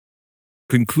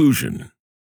Conclusion.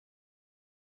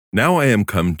 Now I am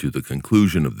come to the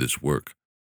conclusion of this work.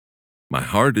 My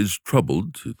heart is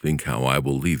troubled to think how I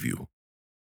will leave you.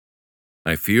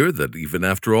 I fear that even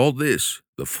after all this,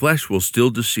 the flesh will still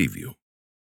deceive you.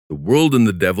 The world and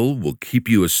the devil will keep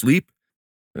you asleep,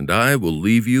 and I will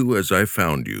leave you as I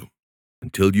found you,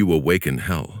 until you awaken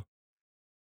hell.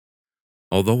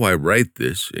 Although I write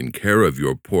this in care of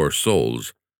your poor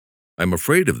souls, I am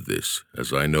afraid of this,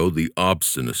 as I know the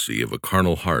obstinacy of a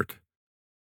carnal heart.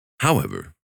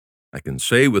 However, I can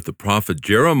say with the prophet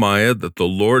Jeremiah that the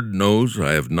Lord knows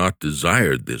I have not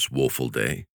desired this woeful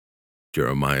day.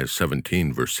 Jeremiah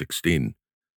 17, verse 16.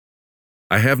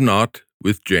 I have not,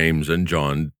 with James and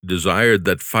John, desired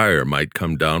that fire might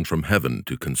come down from heaven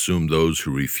to consume those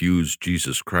who refuse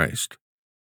Jesus Christ.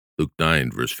 Luke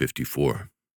 9, verse 54.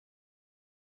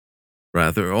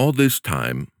 Rather, all this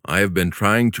time, I have been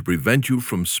trying to prevent you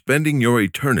from spending your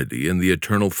eternity in the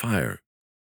eternal fire.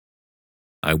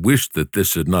 I wish that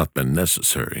this had not been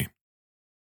necessary.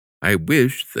 I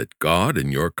wish that God in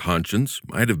your conscience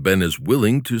might have been as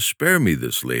willing to spare me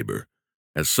this labor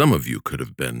as some of you could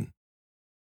have been.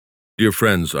 Dear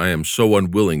friends, I am so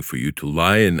unwilling for you to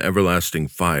lie in everlasting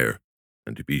fire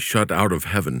and to be shut out of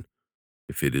heaven,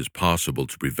 if it is possible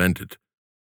to prevent it,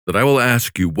 that I will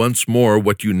ask you once more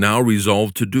what you now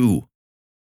resolve to do.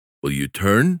 Will you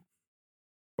turn,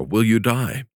 or will you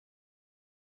die?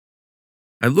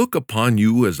 I look upon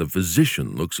you as a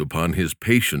physician looks upon his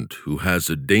patient who has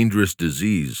a dangerous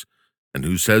disease, and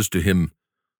who says to him,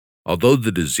 although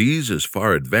the disease is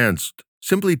far advanced,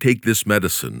 simply take this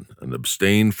medicine and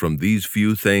abstain from these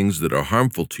few things that are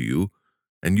harmful to you,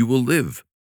 and you will live.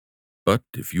 But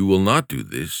if you will not do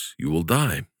this, you will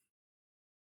die.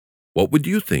 What would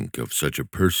you think of such a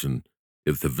person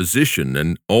if the physician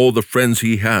and all the friends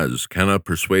he has cannot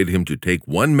persuade him to take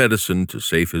one medicine to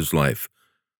save his life,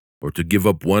 or to give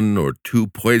up one or two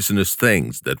poisonous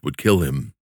things that would kill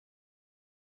him?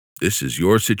 This is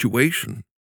your situation.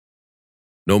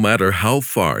 No matter how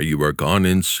far you are gone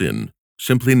in sin,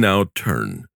 simply now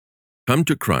turn, come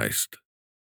to Christ,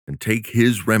 and take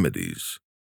his remedies,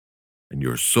 and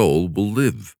your soul will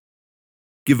live.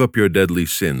 Give up your deadly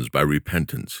sins by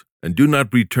repentance, and do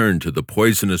not return to the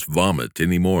poisonous vomit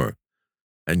any more,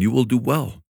 and you will do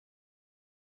well.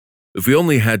 If we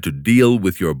only had to deal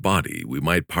with your body, we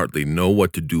might partly know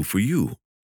what to do for you.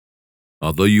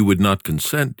 Although you would not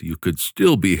consent, you could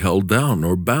still be held down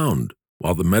or bound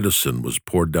while the medicine was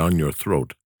poured down your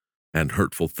throat, and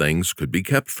hurtful things could be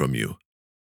kept from you.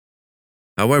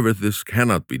 However, this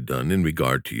cannot be done in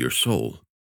regard to your soul.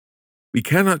 We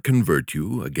cannot convert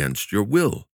you against your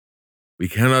will. We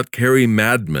cannot carry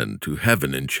madmen to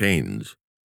heaven in chains.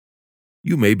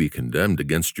 You may be condemned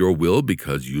against your will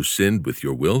because you sinned with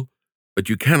your will, but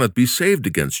you cannot be saved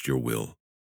against your will.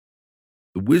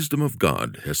 The wisdom of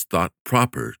God has thought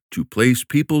proper to place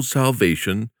people's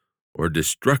salvation or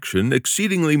destruction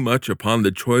exceedingly much upon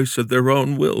the choice of their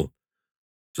own will,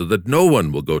 so that no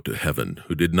one will go to heaven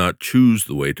who did not choose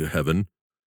the way to heaven,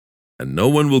 and no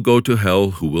one will go to hell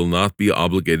who will not be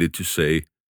obligated to say,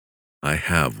 I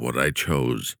have what I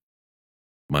chose.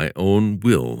 My own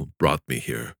will brought me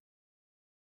here.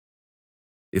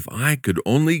 If I could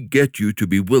only get you to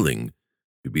be willing,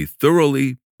 to be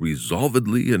thoroughly,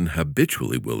 resolvedly, and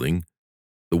habitually willing,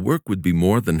 the work would be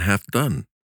more than half done.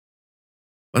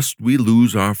 Must we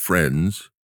lose our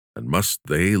friends, and must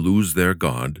they lose their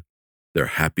God, their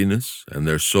happiness, and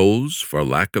their souls for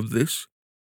lack of this?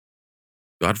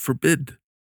 God forbid.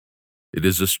 It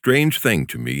is a strange thing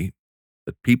to me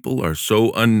that people are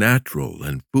so unnatural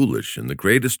and foolish in the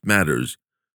greatest matters,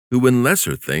 who in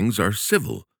lesser things are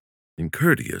civil and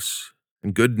courteous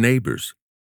and good neighbors.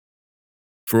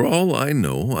 For all I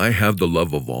know, I have the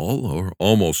love of all, or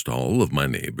almost all, of my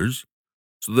neighbors,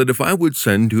 so that if I would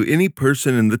send to any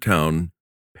person in the town,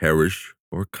 parish,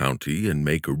 or county, and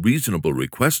make a reasonable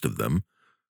request of them,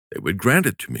 they would grant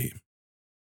it to me.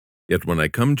 Yet when I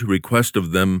come to request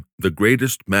of them the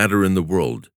greatest matter in the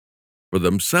world, for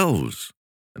themselves,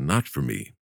 and not for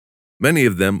me, many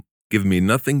of them give me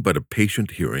nothing but a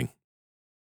patient hearing.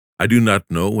 I do not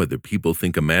know whether people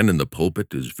think a man in the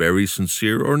pulpit is very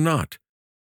sincere or not,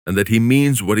 and that he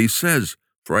means what he says,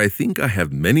 for I think I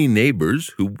have many neighbors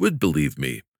who would believe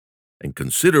me, and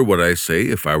consider what I say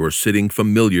if I were sitting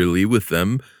familiarly with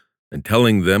them, and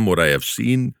telling them what I have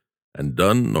seen and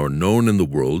done or known in the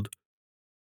world.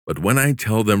 But when I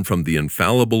tell them from the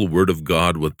infallible word of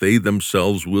God what they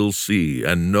themselves will see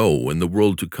and know in the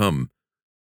world to come,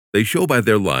 they show by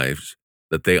their lives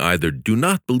that they either do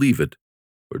not believe it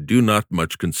or do not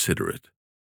much consider it.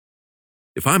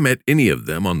 If I met any of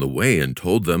them on the way and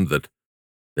told them that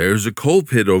there's a coal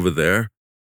pit over there,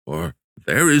 or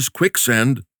there is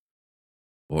quicksand,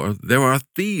 or there are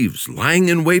thieves lying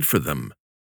in wait for them.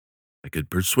 I could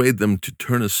persuade them to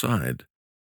turn aside.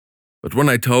 But when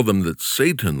I tell them that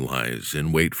Satan lies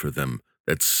in wait for them,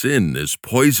 that sin is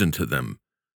poison to them,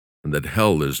 and that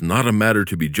hell is not a matter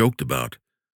to be joked about,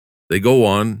 they go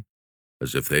on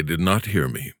as if they did not hear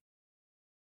me.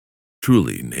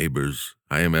 Truly, neighbors,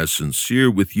 I am as sincere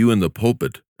with you in the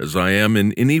pulpit as I am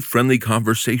in any friendly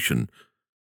conversation,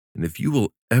 and if you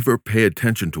will ever pay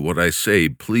attention to what I say,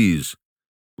 please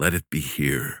let it be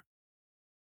here.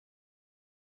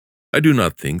 I do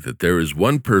not think that there is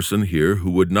one person here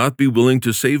who would not be willing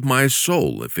to save my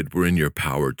soul if it were in your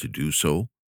power to do so,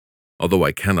 although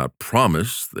I cannot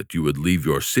promise that you would leave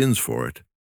your sins for it.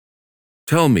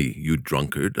 Tell me, you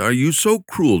drunkard, are you so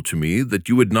cruel to me that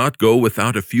you would not go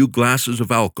without a few glasses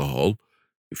of alcohol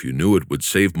if you knew it would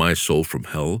save my soul from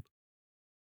hell?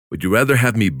 Would you rather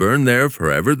have me burn there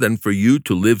forever than for you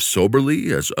to live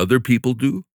soberly as other people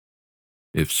do?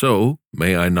 If so,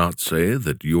 may I not say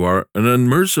that you are an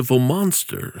unmerciful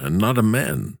monster and not a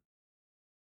man?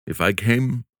 If I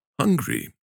came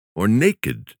hungry or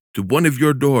naked to one of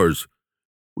your doors,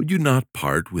 would you not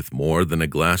part with more than a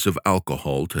glass of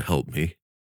alcohol to help me?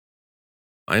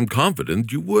 I am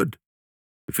confident you would.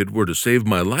 If it were to save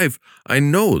my life, I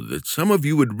know that some of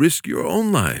you would risk your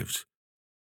own lives.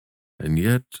 And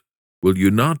yet, will you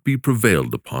not be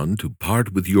prevailed upon to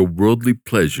part with your worldly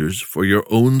pleasures for your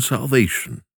own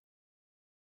salvation?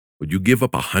 Would you give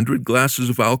up 100 glasses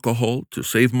of alcohol to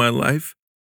save my life,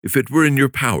 if it were in your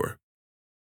power?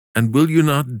 And will you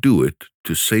not do it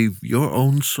to save your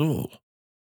own soul?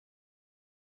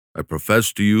 I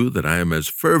profess to you that I am as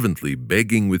fervently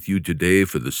begging with you today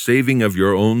for the saving of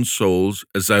your own souls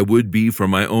as I would be for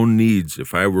my own needs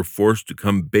if I were forced to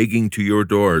come begging to your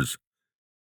doors.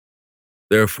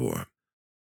 Therefore,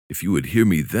 if you would hear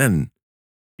me then,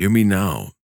 hear me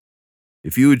now.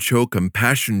 If you would show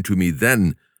compassion to me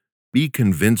then, be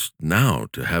convinced now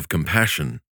to have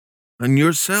compassion on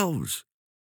yourselves.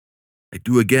 I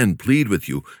do again plead with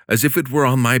you, as if it were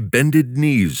on my bended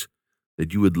knees,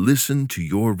 that you would listen to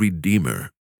your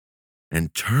Redeemer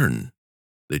and turn,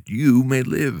 that you may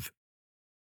live.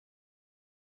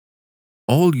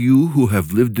 All you who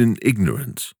have lived in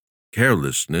ignorance,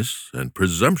 carelessness, and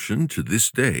presumption to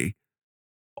this day,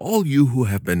 all you who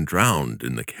have been drowned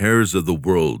in the cares of the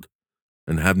world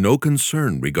and have no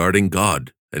concern regarding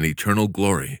God and eternal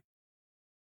glory,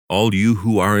 all you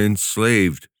who are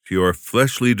enslaved to your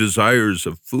fleshly desires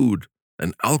of food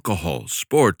and alcohol,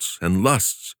 sports and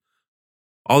lusts,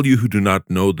 all you who do not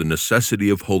know the necessity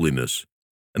of holiness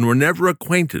and were never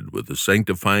acquainted with the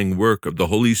sanctifying work of the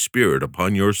Holy Spirit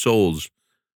upon your souls,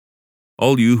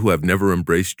 all you who have never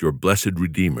embraced your blessed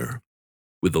Redeemer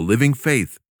with a living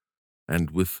faith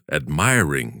and with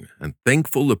admiring and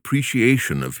thankful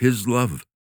appreciation of His love,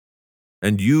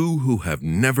 and you who have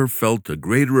never felt a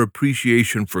greater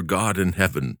appreciation for God in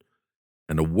heaven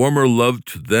and a warmer love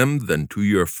to them than to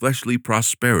your fleshly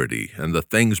prosperity and the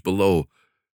things below,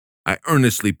 I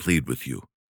earnestly plead with you,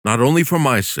 not only for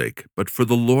my sake, but for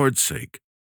the Lord's sake,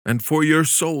 and for your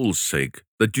soul's sake,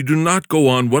 that you do not go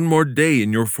on one more day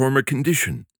in your former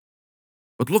condition,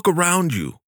 but look around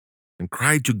you and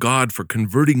cry to God for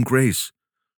converting grace,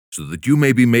 so that you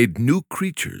may be made new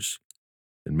creatures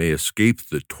and may escape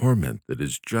the torment that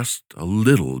is just a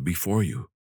little before you.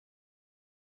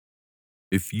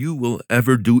 If you will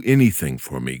ever do anything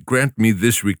for me, grant me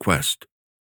this request: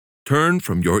 turn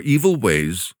from your evil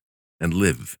ways and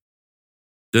live.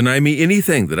 Deny me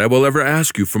anything that I will ever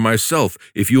ask you for myself,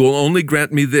 if you will only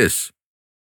grant me this.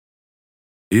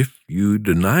 If you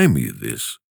deny me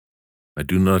this, I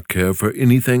do not care for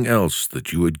anything else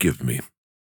that you would give me.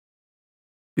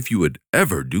 If you would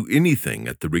ever do anything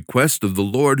at the request of the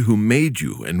Lord who made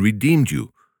you and redeemed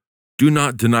you, do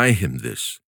not deny Him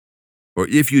this. For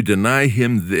if you deny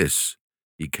Him this,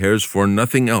 He cares for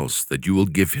nothing else that you will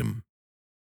give Him.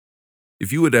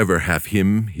 If you would ever have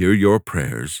Him hear your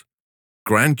prayers,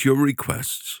 grant your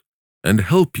requests, and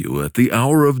help you at the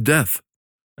hour of death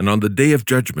and on the day of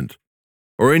judgment,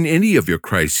 or in any of your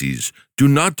crises, do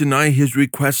not deny His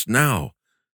requests now,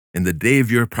 in the day of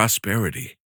your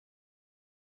prosperity.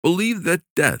 Believe that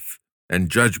death and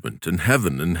judgment and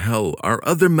heaven and hell are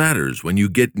other matters when you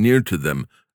get near to them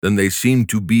than they seem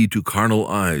to be to carnal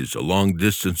eyes a long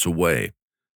distance away.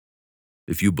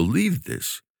 If you believed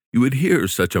this, you would hear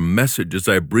such a message as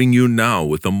I bring you now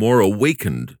with a more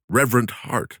awakened, reverent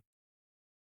heart.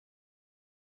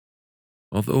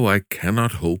 Although I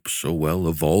cannot hope so well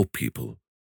of all people,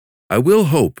 I will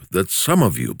hope that some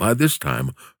of you by this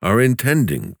time are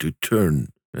intending to turn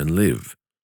and live.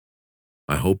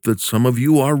 I hope that some of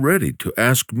you are ready to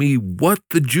ask me what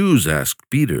the Jews asked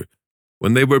Peter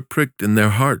when they were pricked in their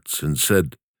hearts and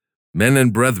said, "Men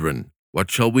and brethren, what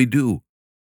shall we do?"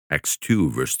 Acts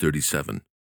 2, verse 37.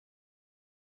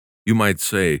 You might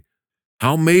say,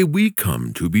 "How may we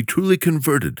come to be truly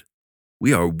converted?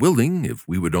 We are willing if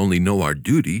we would only know our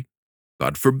duty.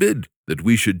 God forbid that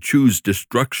we should choose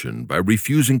destruction by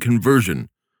refusing conversion,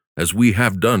 as we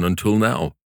have done until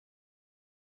now."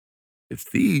 If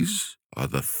these are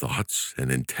the thoughts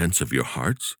and intents of your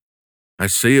hearts, I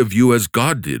say of you as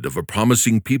God did of a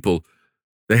promising people,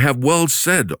 "They have well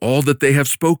said all that they have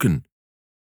spoken."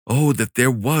 Oh, that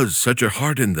there was such a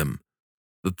heart in them,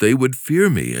 that they would fear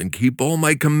me and keep all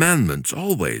my commandments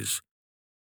always.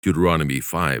 Deuteronomy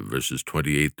 5, verses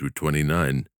 28 through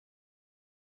 29.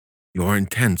 Your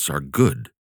intents are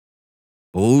good.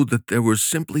 Oh, that there were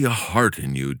simply a heart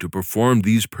in you to perform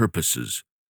these purposes.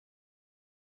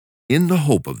 In the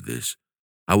hope of this,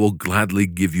 I will gladly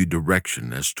give you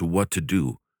direction as to what to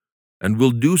do, and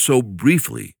will do so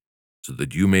briefly, so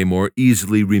that you may more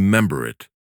easily remember it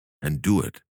and do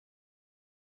it.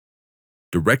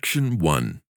 Direction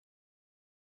 1.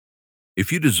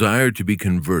 If you desire to be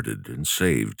converted and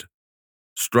saved,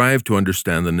 strive to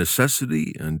understand the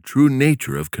necessity and true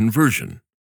nature of conversion.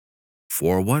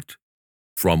 For what,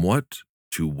 from what,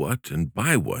 to what, and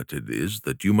by what it is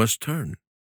that you must turn.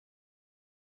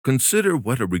 Consider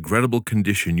what a regrettable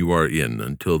condition you are in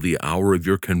until the hour of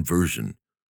your conversion,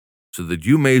 so that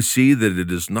you may see that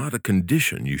it is not a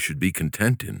condition you should be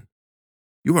content in.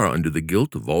 You are under the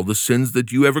guilt of all the sins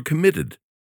that you ever committed,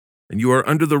 and you are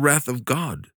under the wrath of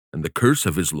God and the curse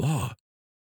of his law.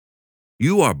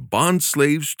 You are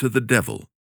bondslaves to the devil.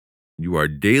 You are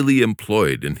daily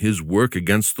employed in his work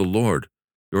against the Lord,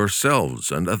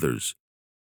 yourselves and others.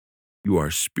 You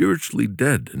are spiritually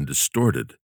dead and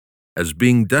distorted, as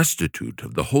being destitute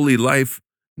of the holy life,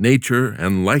 nature,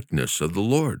 and likeness of the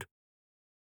Lord.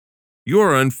 You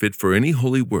are unfit for any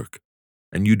holy work,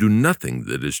 and you do nothing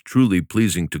that is truly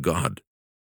pleasing to God.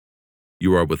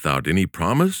 You are without any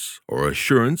promise or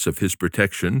assurance of his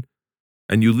protection,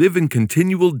 and you live in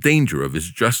continual danger of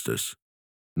his justice,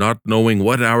 not knowing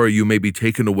what hour you may be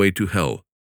taken away to hell.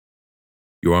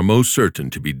 You are most certain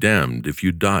to be damned if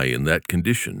you die in that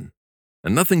condition,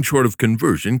 and nothing short of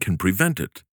conversion can prevent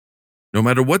it. No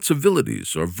matter what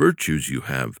civilities or virtues you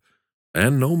have,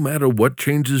 and no matter what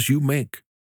changes you make,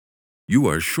 you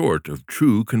are short of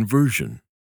true conversion.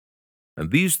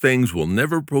 And these things will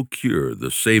never procure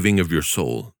the saving of your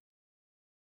soul.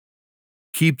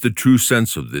 Keep the true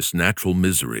sense of this natural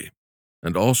misery,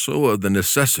 and also of the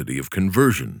necessity of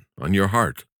conversion, on your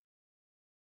heart.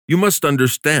 You must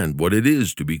understand what it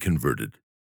is to be converted.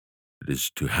 It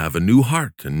is to have a new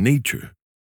heart and nature,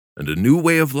 and a new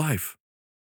way of life.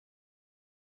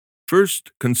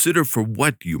 First, consider for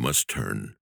what you must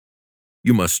turn.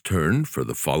 You must turn for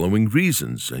the following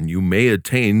reasons, and you may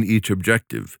attain each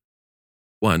objective.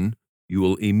 1. You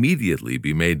will immediately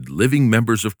be made living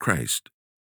members of Christ.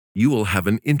 You will have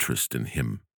an interest in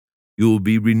him. You will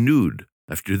be renewed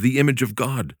after the image of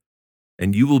God,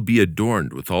 and you will be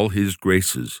adorned with all his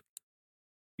graces.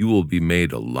 You will be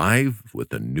made alive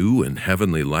with a new and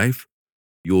heavenly life.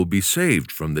 You will be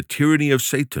saved from the tyranny of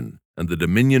Satan and the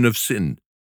dominion of sin.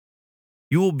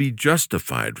 You will be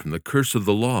justified from the curse of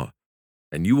the law,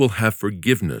 and you will have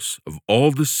forgiveness of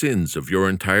all the sins of your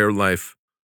entire life.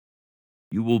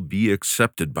 You will be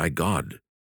accepted by God.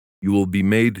 You will be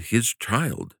made his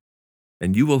child,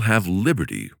 and you will have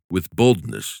liberty with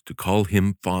boldness to call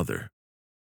him Father.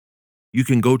 You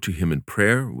can go to him in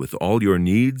prayer with all your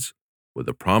needs, with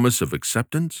a promise of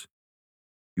acceptance.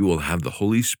 You will have the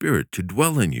Holy Spirit to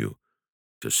dwell in you,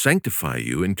 to sanctify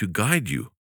you, and to guide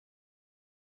you.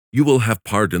 You will have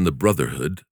part in the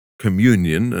brotherhood,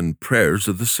 communion, and prayers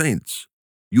of the saints.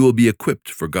 You will be equipped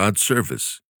for God's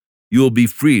service. You will be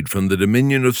freed from the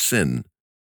dominion of sin.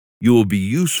 You will be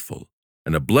useful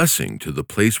and a blessing to the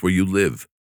place where you live.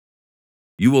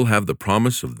 You will have the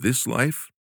promise of this life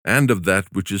and of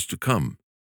that which is to come.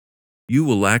 You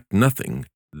will lack nothing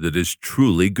that is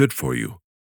truly good for you,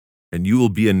 and you will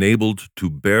be enabled to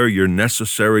bear your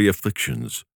necessary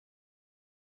afflictions.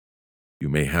 You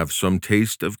may have some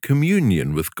taste of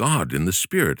communion with God in the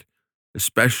Spirit,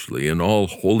 especially in all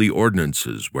holy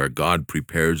ordinances where God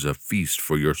prepares a feast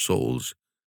for your souls.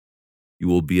 You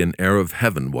will be an heir of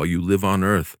heaven while you live on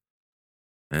earth,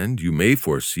 and you may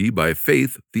foresee by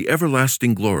faith the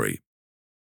everlasting glory,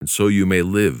 and so you may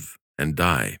live and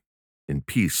die in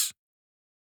peace.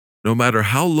 No matter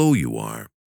how low you are,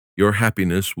 your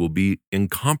happiness will be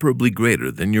incomparably greater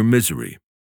than your misery.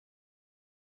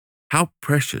 How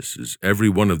precious is every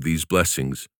one of these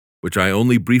blessings, which I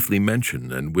only briefly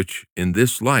mention, and which in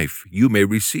this life you may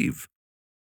receive.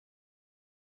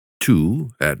 2.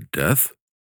 At death,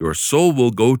 your soul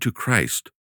will go to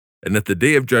Christ, and at the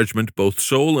day of judgment both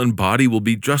soul and body will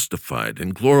be justified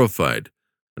and glorified,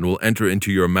 and will enter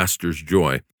into your Master's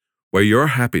joy, where your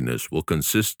happiness will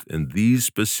consist in these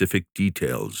specific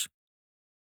details.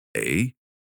 A.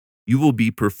 You will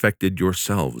be perfected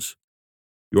yourselves.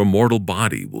 Your mortal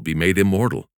body will be made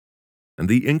immortal, and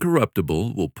the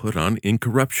incorruptible will put on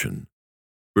incorruption.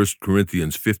 1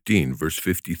 Corinthians 15, verse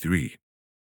 53.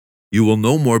 You will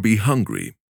no more be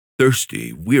hungry,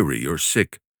 thirsty, weary, or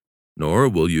sick, nor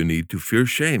will you need to fear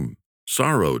shame,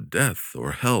 sorrow, death,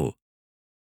 or hell.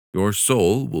 Your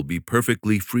soul will be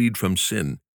perfectly freed from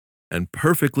sin and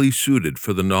perfectly suited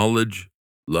for the knowledge,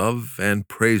 love, and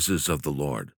praises of the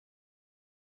Lord.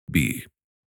 B.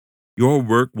 Your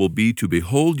work will be to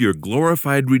behold your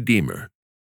glorified Redeemer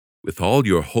with all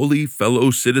your holy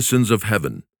fellow citizens of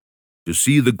heaven, to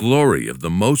see the glory of the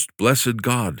most blessed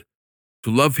God, to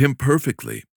love Him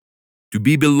perfectly, to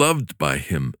be beloved by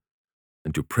Him,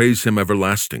 and to praise Him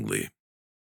everlastingly.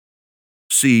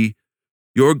 C.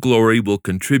 Your glory will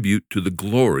contribute to the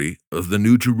glory of the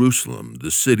New Jerusalem,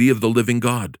 the city of the living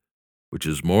God, which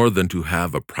is more than to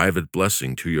have a private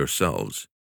blessing to yourselves.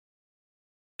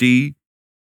 D.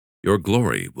 Your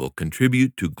glory will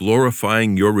contribute to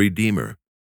glorifying your Redeemer,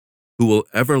 who will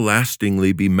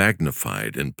everlastingly be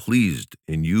magnified and pleased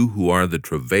in you who are the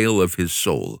travail of His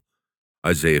soul.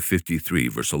 Isaiah 53,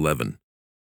 verse 11.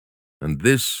 And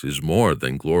this is more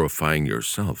than glorifying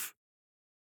yourself.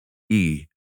 E.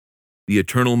 The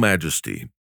eternal majesty,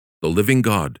 the living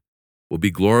God, will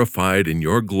be glorified in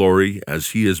your glory as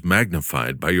He is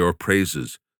magnified by your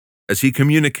praises, as He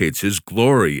communicates His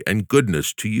glory and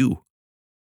goodness to you,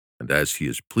 and as He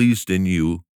is pleased in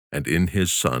you and in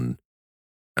His Son,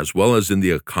 as well as in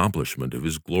the accomplishment of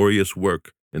His glorious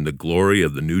work in the glory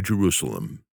of the New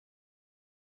Jerusalem.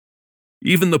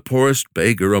 Even the poorest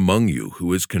beggar among you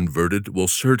who is converted will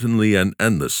certainly and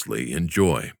endlessly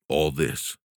enjoy all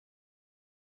this.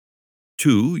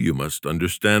 2. You must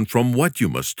understand from what you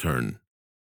must turn.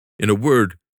 In a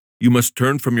word, you must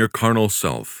turn from your carnal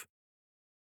self.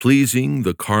 Pleasing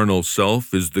the carnal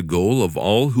self is the goal of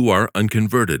all who are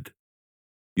unconverted.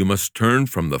 You must turn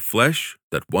from the flesh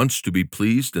that wants to be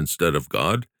pleased instead of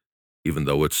God, even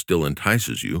though it still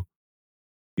entices you.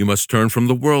 You must turn from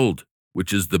the world,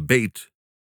 which is the bait,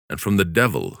 and from the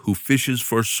devil, who fishes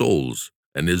for souls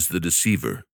and is the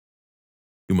deceiver.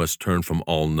 You must turn from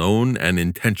all known and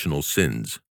intentional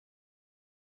sins.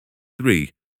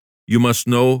 3. You must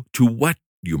know to what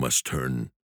you must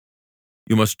turn.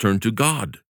 You must turn to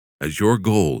God as your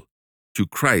goal, to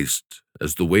Christ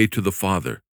as the way to the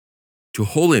Father, to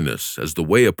holiness as the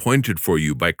way appointed for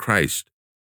you by Christ,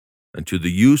 and to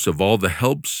the use of all the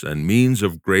helps and means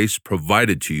of grace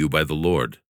provided to you by the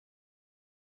Lord.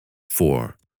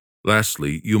 4.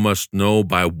 Lastly, you must know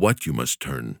by what you must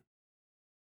turn.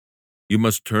 You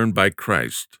must turn by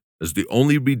Christ as the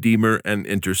only Redeemer and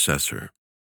Intercessor,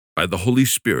 by the Holy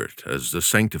Spirit as the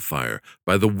Sanctifier,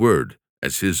 by the Word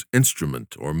as His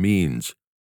instrument or means,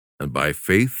 and by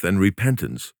faith and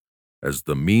repentance as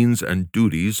the means and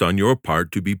duties on your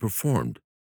part to be performed.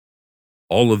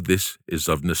 All of this is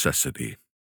of necessity.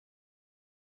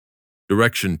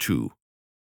 Direction 2.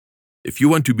 If you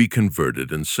want to be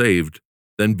converted and saved,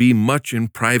 then be much in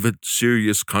private,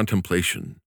 serious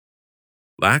contemplation.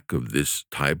 Lack of this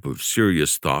type of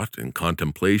serious thought and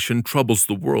contemplation troubles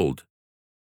the world.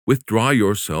 Withdraw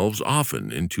yourselves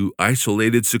often into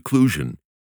isolated seclusion,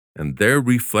 and there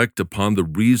reflect upon the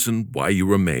reason why you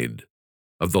were made,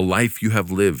 of the life you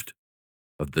have lived,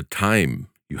 of the time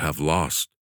you have lost,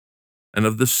 and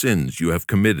of the sins you have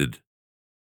committed.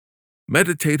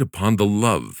 Meditate upon the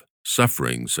love,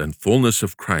 sufferings, and fullness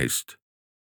of Christ.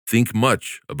 Think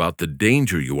much about the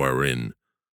danger you are in,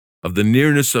 of the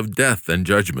nearness of death and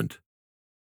judgment,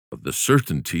 of the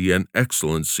certainty and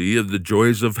excellency of the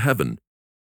joys of heaven,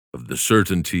 of the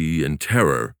certainty and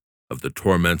terror of the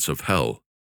torments of hell,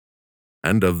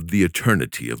 and of the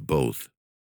eternity of both.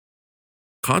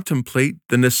 Contemplate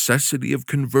the necessity of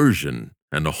conversion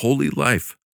and a holy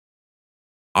life.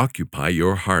 Occupy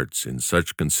your hearts in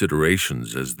such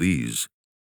considerations as these.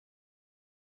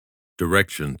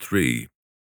 Direction 3.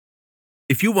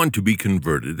 If you want to be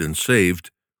converted and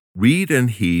saved, read and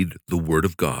heed the Word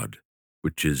of God,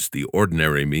 which is the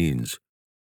ordinary means.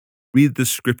 Read the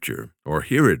Scripture, or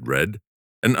hear it read,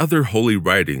 and other holy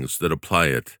writings that apply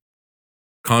it.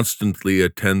 Constantly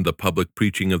attend the public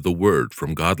preaching of the Word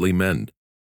from godly men.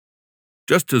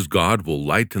 Just as God will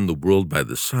lighten the world by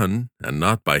the sun, and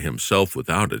not by Himself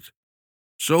without it,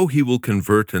 So he will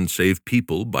convert and save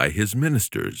people by his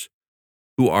ministers,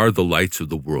 who are the lights of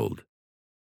the world.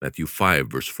 Matthew 5,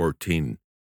 verse 14.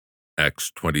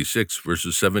 Acts 26,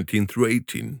 verses 17 through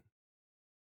 18.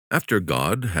 After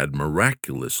God had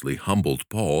miraculously humbled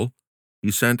Paul,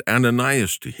 he sent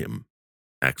Ananias to him.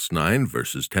 Acts 9,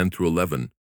 verses 10 through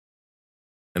 11.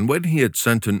 And when he had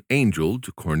sent an angel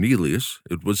to Cornelius,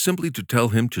 it was simply to tell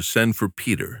him to send for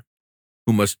Peter,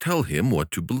 who must tell him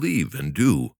what to believe and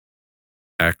do.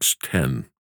 Acts 10.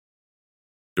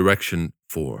 Direction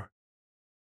 4.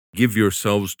 Give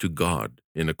yourselves to God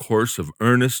in a course of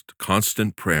earnest,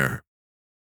 constant prayer.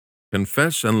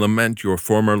 Confess and lament your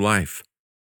former life,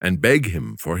 and beg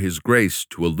Him for His grace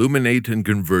to illuminate and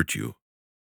convert you.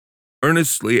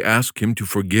 Earnestly ask Him to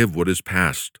forgive what is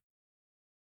past,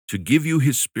 to give you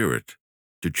His Spirit,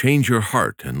 to change your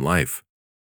heart and life,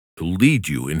 to lead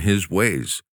you in His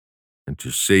ways, and to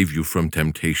save you from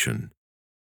temptation.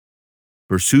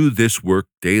 Pursue this work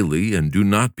daily and do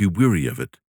not be weary of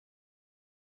it.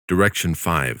 Direction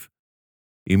 5.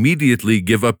 Immediately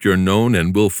give up your known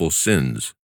and willful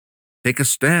sins. Take a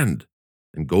stand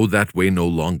and go that way no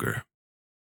longer.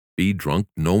 Be drunk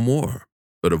no more,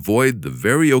 but avoid the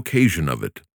very occasion of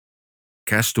it.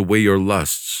 Cast away your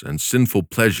lusts and sinful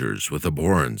pleasures with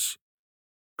abhorrence.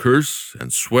 Curse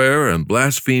and swear and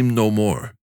blaspheme no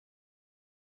more.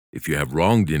 If you have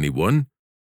wronged anyone,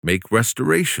 make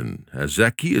restoration, as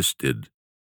Zacchaeus did.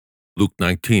 Luke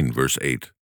 19, verse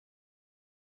 8.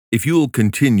 If you will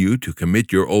continue to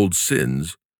commit your old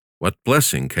sins, what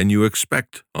blessing can you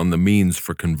expect on the means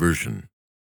for conversion?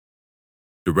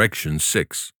 Direction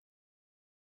 6.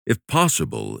 If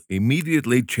possible,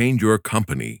 immediately change your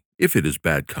company, if it is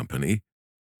bad company,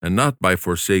 and not by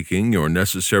forsaking your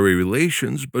necessary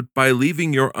relations, but by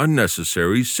leaving your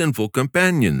unnecessary sinful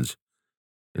companions.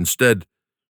 Instead,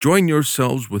 join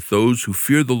yourselves with those who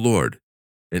fear the Lord,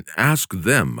 and ask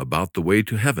them about the way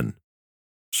to heaven.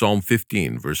 Psalm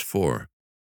 15, verse 4.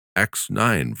 Acts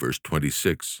 9, verse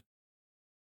 26.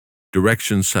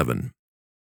 Direction 7.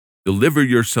 Deliver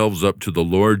yourselves up to the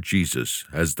Lord Jesus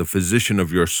as the physician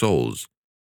of your souls,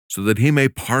 so that He may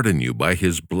pardon you by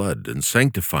His blood and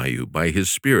sanctify you by His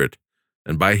Spirit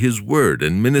and by His word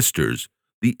and ministers,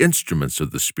 the instruments of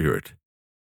the Spirit.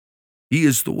 He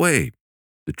is the way,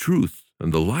 the truth,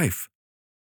 and the life.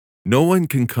 No one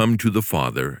can come to the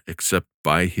Father except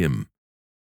by Him.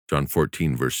 John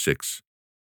 14, verse 6.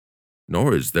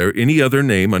 Nor is there any other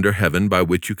name under heaven by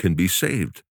which you can be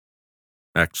saved.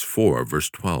 Acts 4,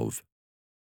 verse 12.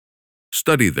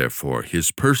 Study, therefore,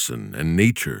 His person and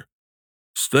nature.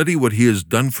 Study what He has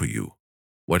done for you,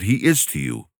 what He is to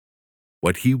you,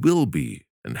 what He will be,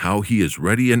 and how He is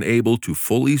ready and able to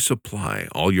fully supply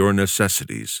all your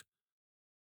necessities.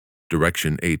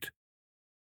 Direction 8.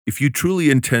 If you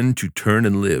truly intend to turn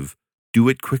and live, do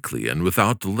it quickly and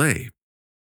without delay.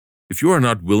 If you are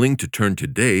not willing to turn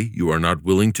today, you are not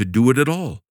willing to do it at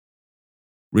all.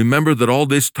 Remember that all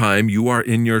this time you are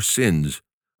in your sins,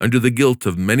 under the guilt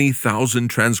of many thousand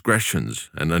transgressions,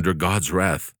 and under God's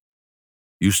wrath.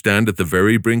 You stand at the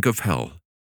very brink of hell.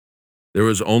 There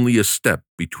is only a step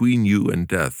between you and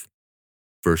death.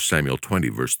 1 Samuel 20,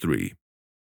 verse 3.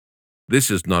 This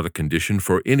is not a condition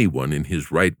for anyone in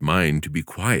his right mind to be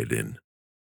quiet in.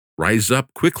 Rise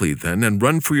up quickly, then, and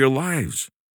run for your lives,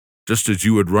 just as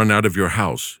you would run out of your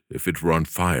house if it were on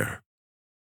fire.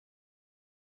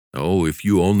 Oh, if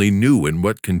you only knew in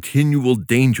what continual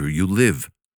danger you live,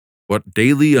 what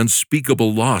daily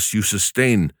unspeakable loss you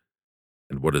sustain,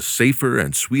 and what a safer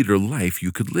and sweeter life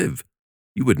you could live,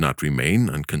 you would not remain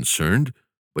unconcerned,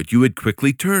 but you would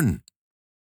quickly turn.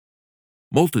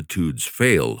 Multitudes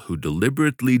fail who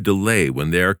deliberately delay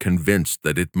when they are convinced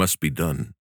that it must be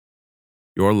done.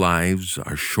 Your lives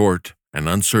are short and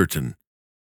uncertain.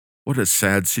 What a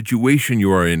sad situation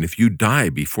you are in if you die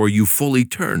before you fully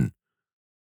turn.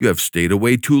 You have stayed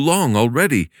away too long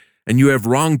already, and you have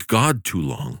wronged God too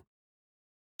long.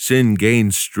 Sin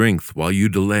gains strength while you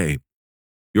delay.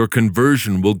 Your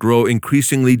conversion will grow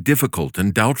increasingly difficult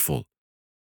and doubtful.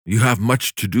 You have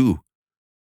much to do.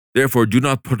 Therefore, do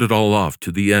not put it all off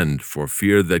to the end for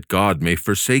fear that God may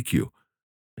forsake you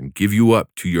and give you up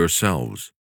to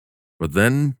yourselves, for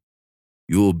then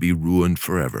you will be ruined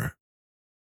forever.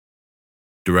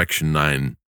 Direction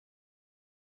 9.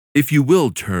 If you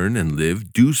will turn and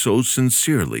live, do so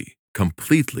sincerely,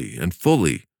 completely, and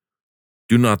fully.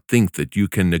 Do not think that you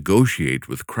can negotiate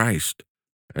with Christ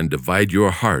and divide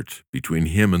your heart between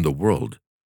Him and the world,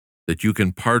 that you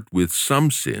can part with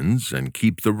some sins and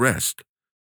keep the rest,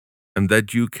 and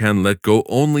that you can let go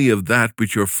only of that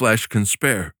which your flesh can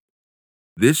spare.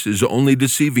 This is only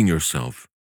deceiving yourself.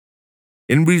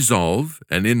 In resolve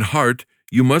and in heart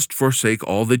you must forsake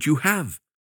all that you have,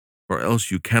 or else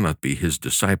you cannot be his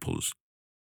disciples.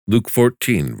 Luke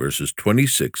 14, verses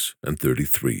 26 and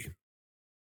 33.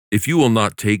 If you will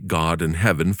not take God and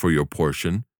heaven for your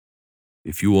portion,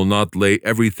 if you will not lay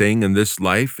everything in this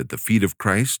life at the feet of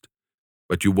Christ,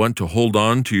 but you want to hold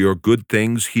on to your good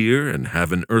things here and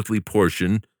have an earthly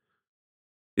portion,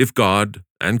 if God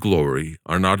and glory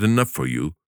are not enough for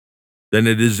you, then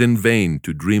it is in vain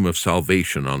to dream of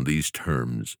salvation on these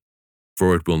terms,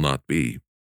 for it will not be.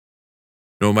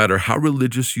 No matter how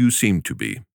religious you seem to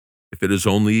be, if it is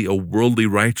only a worldly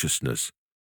righteousness,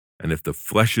 and if the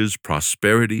flesh's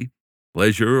prosperity,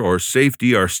 pleasure, or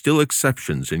safety are still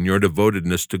exceptions in your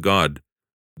devotedness to God,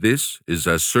 this is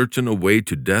as certain a way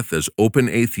to death as open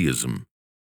atheism,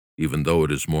 even though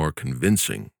it is more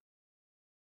convincing.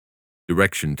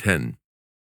 Direction 10.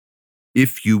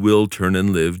 If you will turn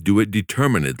and live, do it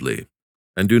determinedly,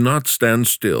 and do not stand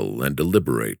still and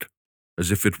deliberate,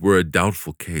 as if it were a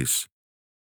doubtful case.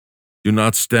 Do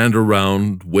not stand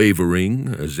around wavering,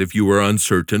 as if you were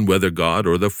uncertain whether God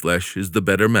or the flesh is the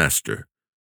better master,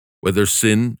 whether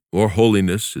sin or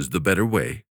holiness is the better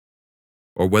way,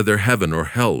 or whether heaven or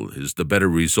hell is the better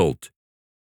result.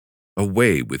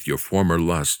 Away with your former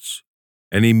lusts,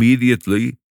 and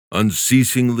immediately,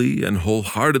 unceasingly, and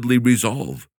wholeheartedly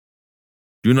resolve.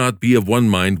 Do not be of one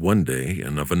mind one day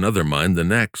and of another mind the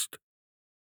next,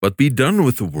 but be done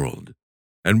with the world,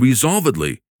 and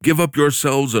resolvedly give up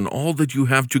yourselves and all that you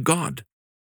have to God.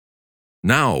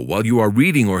 Now, while you are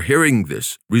reading or hearing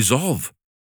this, resolve.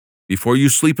 Before you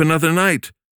sleep another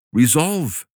night,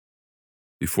 resolve.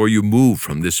 Before you move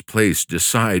from this place,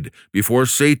 decide. Before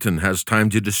Satan has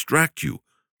time to distract you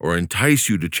or entice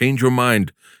you to change your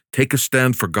mind, take a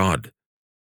stand for God.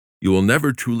 You will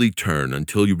never truly turn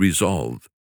until you resolve,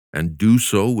 and do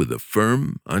so with a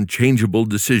firm, unchangeable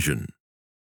decision.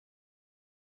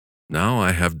 Now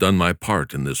I have done my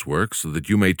part in this work so that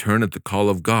you may turn at the call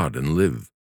of God and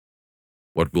live.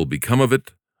 What will become of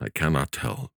it, I cannot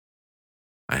tell.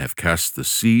 I have cast the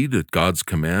seed at God's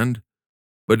command,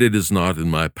 but it is not in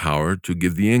my power to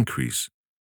give the increase.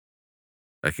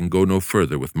 I can go no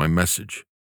further with my message.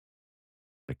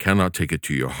 I cannot take it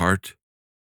to your heart,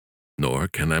 nor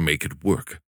can I make it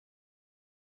work.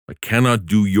 I cannot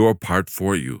do your part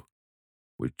for you,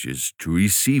 which is to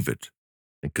receive it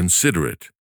and consider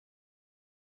it.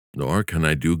 Nor can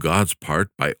I do God's part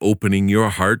by opening your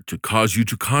heart to cause you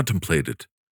to contemplate it.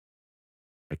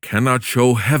 I cannot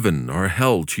show heaven or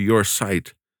hell to your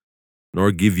sight,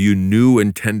 nor give you new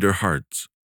and tender hearts.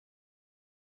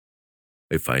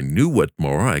 If I knew what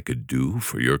more I could do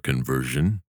for your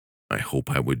conversion, I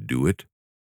hope I would do it.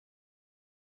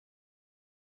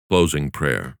 Closing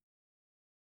prayer.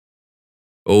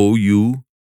 O you,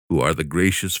 who are the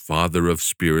gracious Father of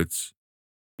spirits,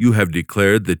 you have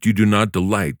declared that you do not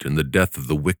delight in the death of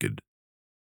the wicked,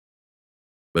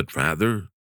 but rather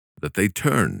that they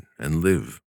turn and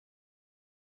live.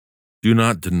 Do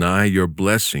not deny your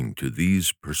blessing to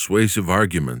these persuasive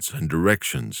arguments and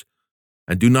directions,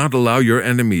 and do not allow your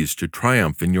enemies to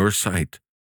triumph in your sight.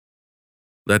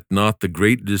 Let not the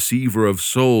great deceiver of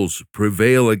souls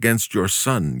prevail against your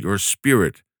Son, your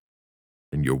Spirit,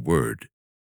 and your Word.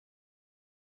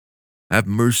 Have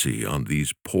mercy on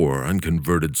these poor,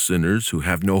 unconverted sinners who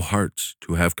have no hearts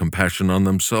to have compassion on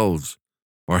themselves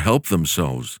or help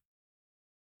themselves.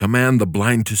 Command the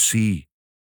blind to see,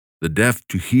 the deaf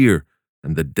to hear,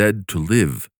 and the dead to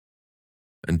live.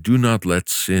 And do not let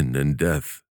sin and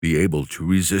death be able to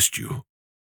resist you.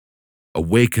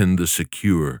 Awaken the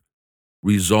secure,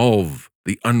 resolve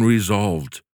the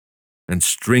unresolved, and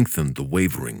strengthen the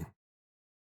wavering.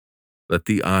 Let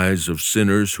the eyes of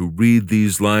sinners who read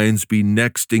these lines be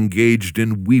next engaged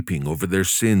in weeping over their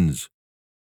sins.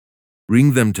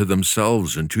 Bring them to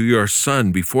themselves and to your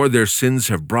Son before their sins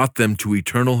have brought them to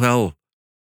eternal hell.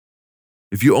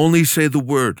 If you only say the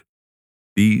word,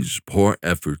 these poor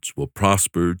efforts will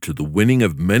prosper to the winning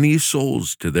of many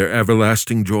souls to their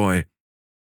everlasting joy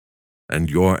and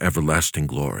your everlasting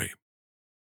glory.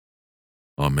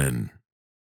 Amen.